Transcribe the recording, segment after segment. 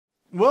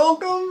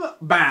Welcome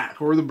back.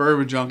 We're the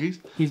Bourbon Junkies.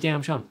 He's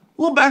damn Sean.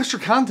 A little extra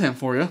content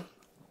for you.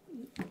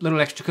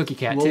 Little extra cookie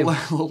cat, too. A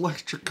little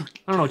extra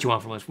cookie. I don't know what you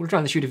want from us. We're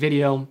trying to shoot a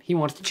video. He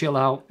wants to chill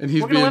out. And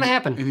he's We're gonna let it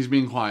happen. And he's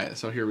being quiet,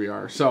 so here we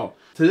are. So,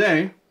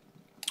 today,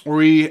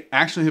 we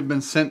actually have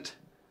been sent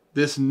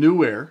this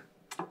New Air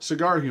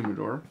cigar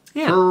humidor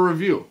for a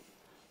review.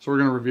 So we're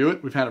going to review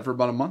it. We've had it for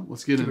about a month.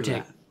 Let's get into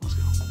that. Let's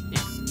go.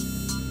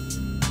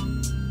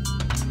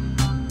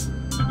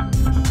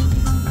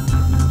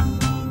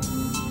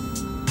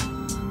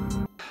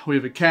 We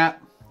have a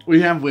cat.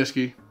 We have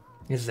whiskey.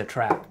 This is a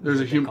trap.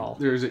 There's a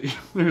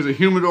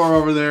humidor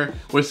over there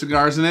with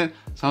cigars in it.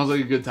 Sounds like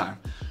a good time.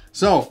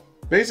 So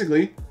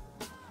basically,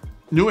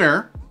 New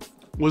Air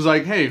was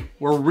like, "Hey,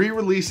 we're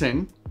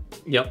re-releasing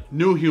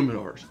new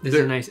humidors." This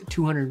is a nice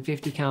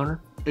 250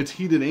 counter. It's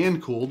heated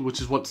and cooled,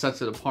 which is what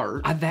sets it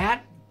apart.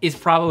 That is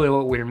probably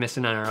what we were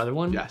missing on our other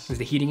one. Yes, is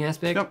the heating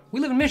aspect. Yep. We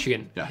live in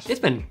Michigan. Yes, it's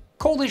been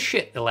cold as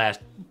shit the last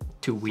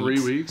 2 weeks. 3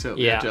 weeks, at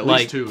like,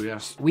 least 2. Yeah,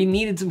 we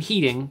needed some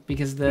heating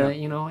because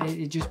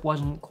it just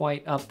wasn't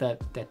quite up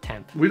that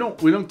temp. We don't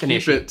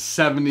keep it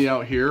 70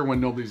 out here when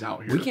nobody's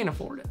out here. We can't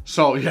afford it.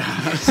 So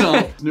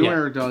so New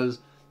Air does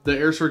the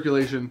air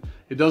circulation.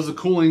 It does the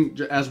cooling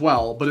as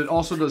well, but it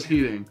also does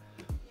heating.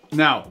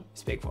 Now,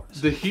 it's big for us.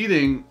 The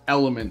heating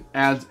element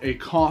adds a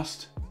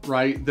cost,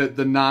 right, that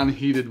the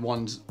non-heated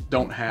ones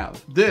don't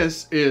have.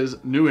 This is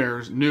New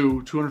Air's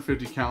new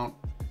 250 count,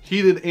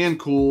 heated and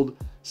cooled,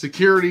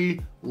 security,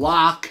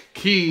 lock,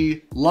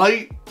 key,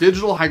 light,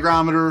 digital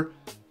hygrometer,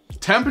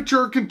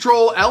 temperature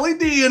control,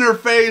 LED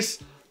interface,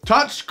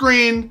 touch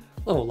screen.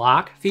 Little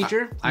lock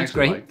feature. I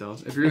actually like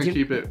those. If you're gonna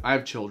keep it, I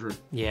have children.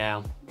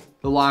 Yeah.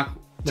 The lock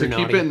to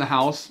keep it in the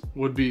house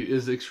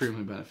is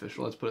extremely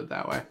beneficial. Let's put it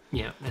that way.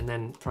 Yeah, and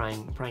then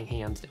prying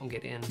hands don't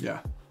get in.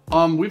 Yeah.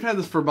 We've had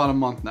this for about a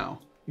month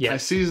now. Yeah. I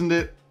seasoned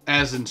it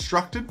as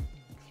instructed.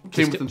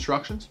 Came with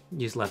instructions. You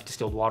just left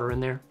distilled water in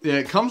there? Yeah,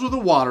 it comes with a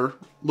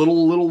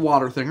little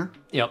water thinger.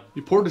 Yep.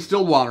 You pour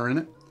distilled water in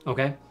it.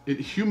 Okay. It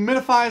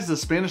humidifies the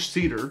Spanish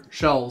cedar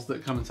shells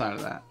that come inside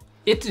of that.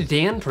 It's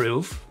Dan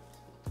proof.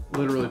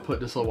 Literally put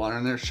distilled water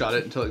in there, shut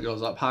it until it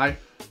goes up high.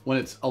 When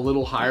it's a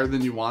little higher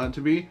than you want it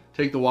to be,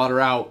 take the water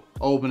out,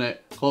 open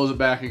it, close it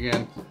back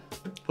again,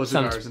 put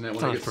cigars in it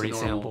when it gets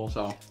to normal.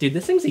 So, dude,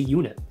 this thing's a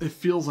unit. It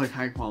feels like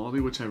high quality,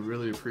 which I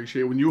really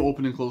appreciate. When you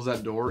open and close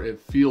that door,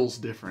 it feels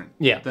different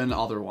than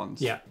other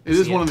ones. Yeah. It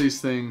is one of these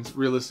things,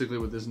 realistically,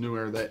 with this New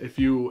Air, that if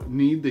you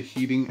need the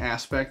heating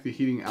aspect, the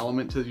heating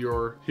element to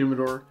your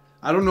humidor,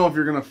 I don't know if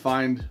you're going to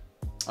find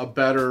a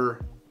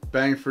better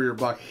bang for your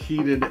buck,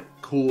 heated,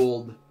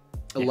 cooled,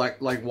 like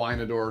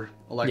Winador,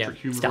 electric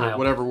humidor,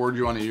 whatever word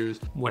you want to use.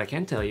 What I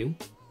can tell you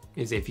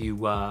is if you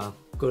go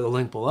to the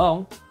link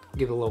below,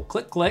 give it a little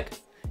click,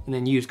 and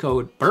then use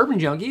code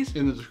Bourbonjunkies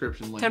in the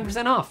description link.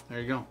 10% off.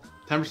 There you go.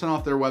 10%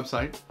 off their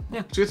website.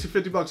 Yeah. Which gets you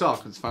 $50 off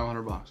because it's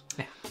 $500.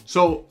 Yeah.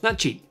 So not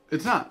cheap.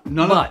 It's not.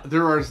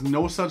 There is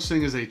no such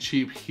thing as a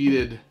cheap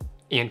heated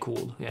and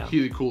cooled. Yeah.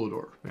 Heated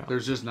Coolidor. Yeah.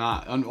 There's just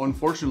not.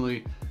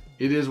 Unfortunately,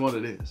 it is what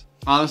it is.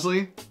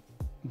 Honestly,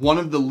 one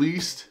of the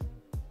least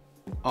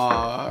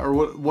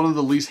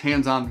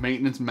hands-on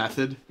maintenance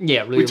method.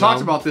 Yeah, really. We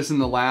talked about this in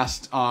the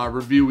last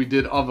review we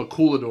did of a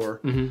Coolidor.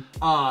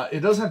 It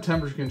does have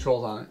temperature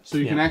controls on it, so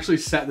you can actually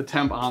set the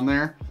temp on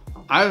there.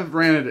 I've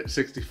ran it at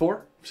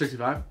 64,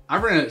 65.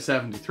 I've ran it at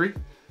 73.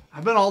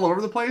 I've been all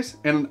over the place,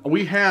 and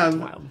we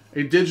have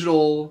a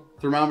digital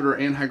thermometer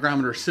and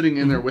hygrometer sitting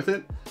in there with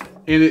it,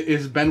 and it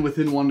has been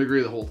within 1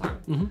 degree the whole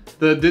time.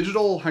 The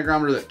digital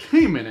hygrometer that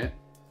came in it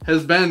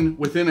has been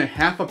within a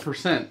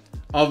 0.5%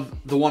 of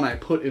the one I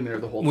put in there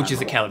the whole time. Which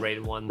is a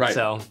calibrated one, right?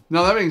 So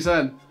now that being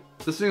said,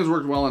 this thing has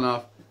worked well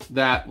enough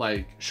that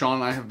like Sean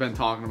and I have been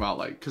talking about,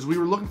 like, because we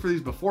were looking for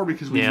these before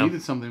because we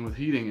needed something with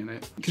heating in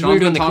it. Sean's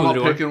been talking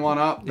about picking one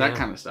up, that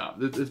kind of stuff.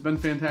 It's been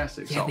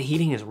fantastic. Yeah, the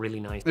heating is really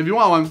nice. If you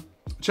want one,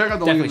 check out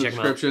the link in the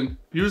description.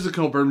 Use the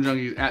code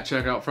Bourbonjunkies at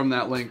checkout from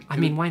that link. I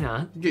mean, why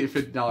not? Get you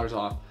 $50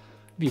 off.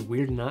 It'd be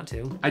weird not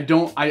to.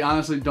 I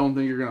honestly don't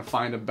think you're gonna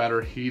find a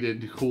better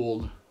heated,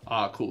 cooled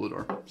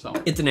Coolidor. So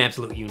it's an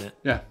absolute unit.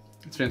 Yeah,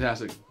 it's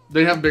fantastic.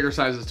 They have bigger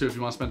sizes too if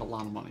you want to spend a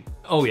lot of money.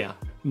 Oh yeah,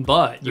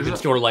 but you can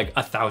store like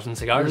 1,000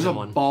 cigars in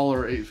one. There's a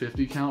baller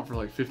 850 count for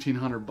like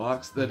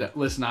 $1,500. That,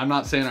 listen, I'm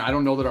not saying, I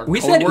don't know that our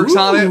code works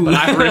on it, but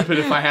I'd rip it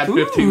if I had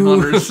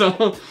 1,500.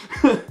 So,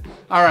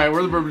 all right,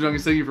 we're the Bourbon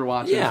Junkies. Thank you for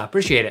watching. Yeah,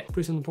 appreciate it.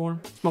 Bruce in the pour,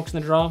 smokes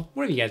in the draw,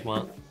 whatever you guys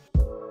want.